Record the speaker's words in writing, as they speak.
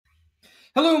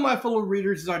Hello, my fellow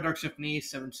readers. This is our Dark Symphony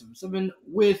 777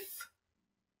 with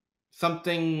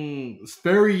something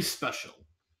very special.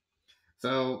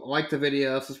 So, like the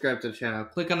video, subscribe to the channel,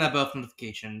 click on that bell for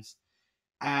notifications,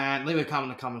 and leave a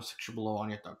comment in the comment section below on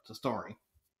your thoughts on the story.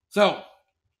 So,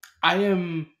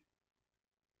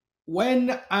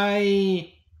 when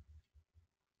I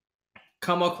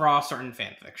come across certain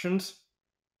fan fictions,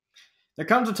 there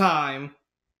comes a time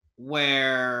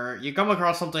where you come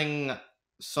across something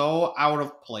so out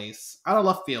of place, out of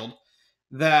left field,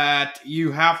 that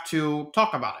you have to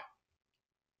talk about it.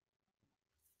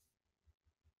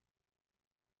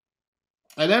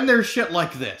 And then there's shit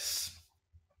like this.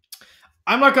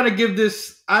 I'm not gonna give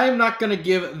this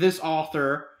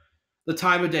author the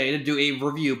time of day to do a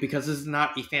review because this is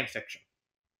not a fan fiction.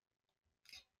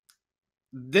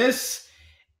 This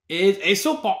is a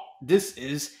soapbox. This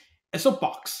is a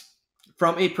soapbox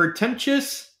from a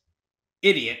pretentious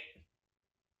idiot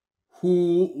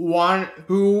who wanted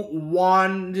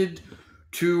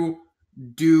to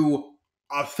do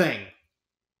a thing.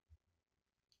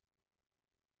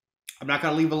 I'm not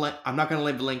gonna leave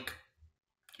a link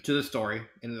to the story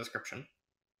in the description.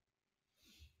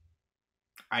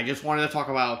 I just wanted to talk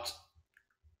about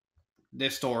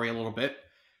this story a little bit.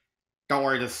 Don't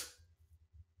worry, this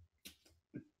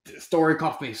story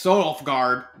caught me so off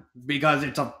guard because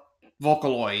it's a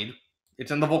Vocaloid. It's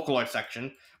in the Vocaloid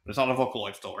section, but it's not a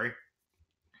Vocaloid story.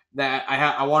 That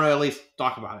I want to at least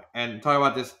talk about it and talk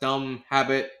about this dumb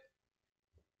habit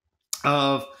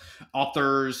of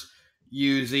authors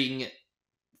using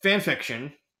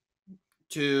fanfiction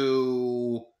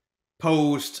to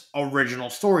post original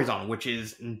stories on, which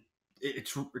is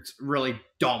it's really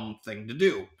dumb thing to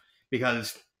do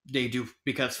because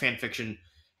fanfiction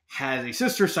has a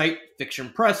sister site, Fiction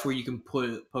Press, where you can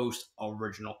post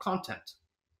original content.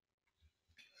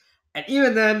 And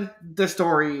even then, the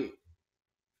story,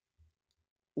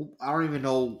 I don't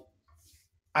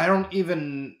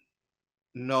even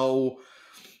know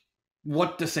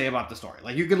what to say about the story.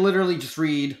 Like, you could literally just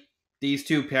read these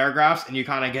two paragraphs and you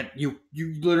kind of get you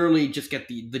literally just get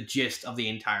the gist of the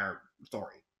entire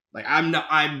story. Like,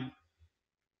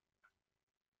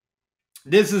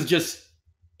 this is just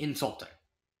insulting.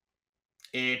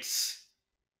 It's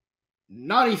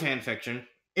not a fan fiction.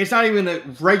 It's not even a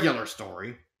regular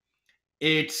story.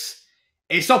 It's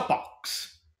a soapbox.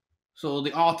 So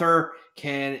the author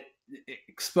can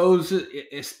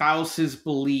espouse his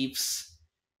beliefs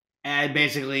and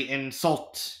basically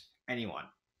insult anyone.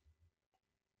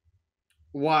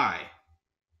 Why?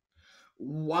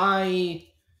 Why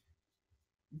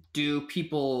do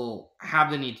people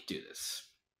have the need to do this?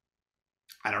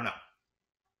 I don't know.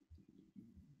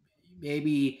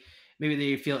 Maybe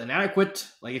they feel inadequate.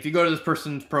 Like, if you go to this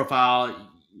person's profile,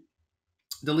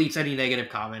 deletes any negative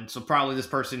comments, so probably this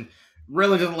person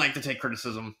really doesn't like to take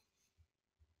criticism.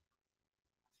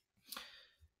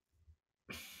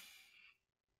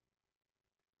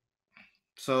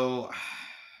 So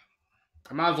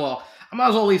I might as well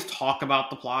at least talk about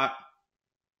the plot.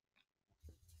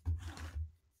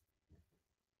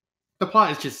 The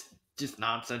plot is just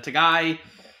nonsense. A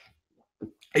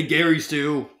Gary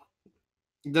Stu,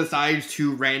 decides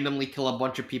to randomly kill a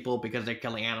bunch of people because they're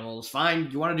killing animals.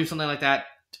 Fine, you want to do something like that?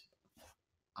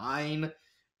 Fine.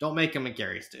 Don't make him a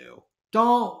Gary Stu.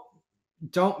 Don't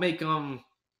make him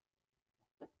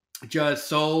just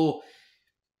so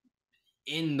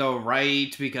in the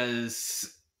right,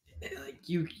 because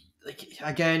you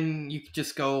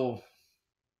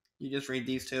just read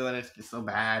these two and it's just so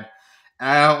bad.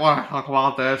 I don't want to talk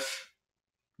about this,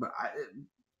 but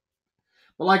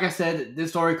like I said, this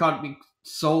story caught me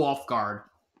so off guard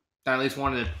that I at least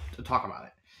wanted to talk about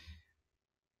it.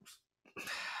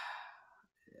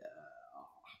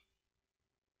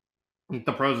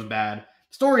 The prose is bad.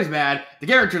 The story is bad. The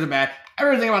characters are bad.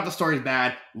 Everything about the story is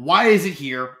bad. Why is it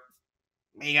here?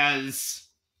 Because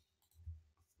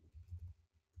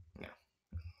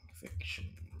Fiction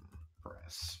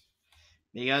Press.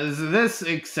 Because this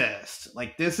exists.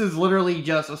 Like, this is literally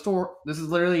just a story. This is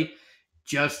literally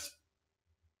just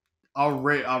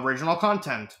original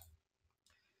content.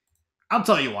 I'll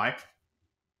tell you why.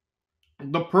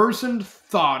 The person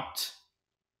thought,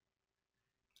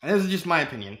 and this is just my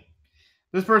opinion,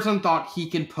 this person thought he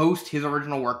could post his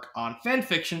original work on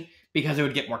fanfiction because it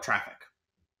would get more traffic.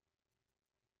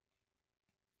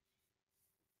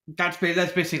 That's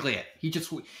basically it. He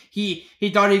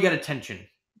thought he'd get attention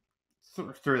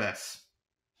through this.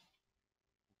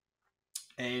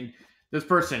 And this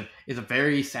person is a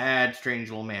very sad, strange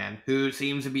little man who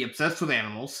seems to be obsessed with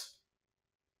animals.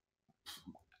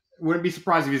 Wouldn't be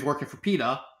surprised if he's working for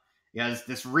PETA, because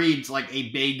this reads like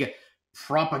a big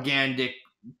propagandic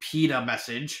PETA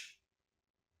message.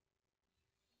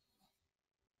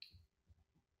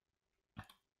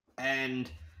 And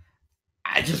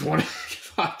I just want to.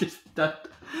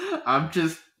 I'm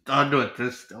just done with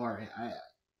this story.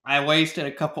 I wasted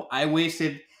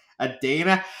a day and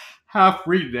a half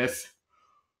reading this,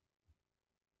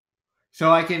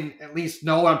 so I can at least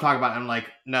know what I'm talking about. I'm like,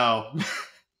 no.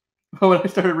 But when I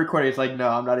started recording, it's like, no,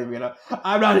 I'm not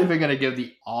even gonna give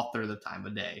the author the time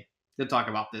of day to talk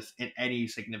about this in any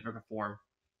significant form.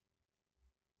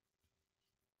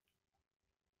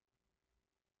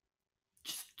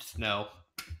 Just no.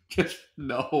 Just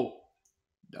no.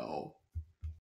 No.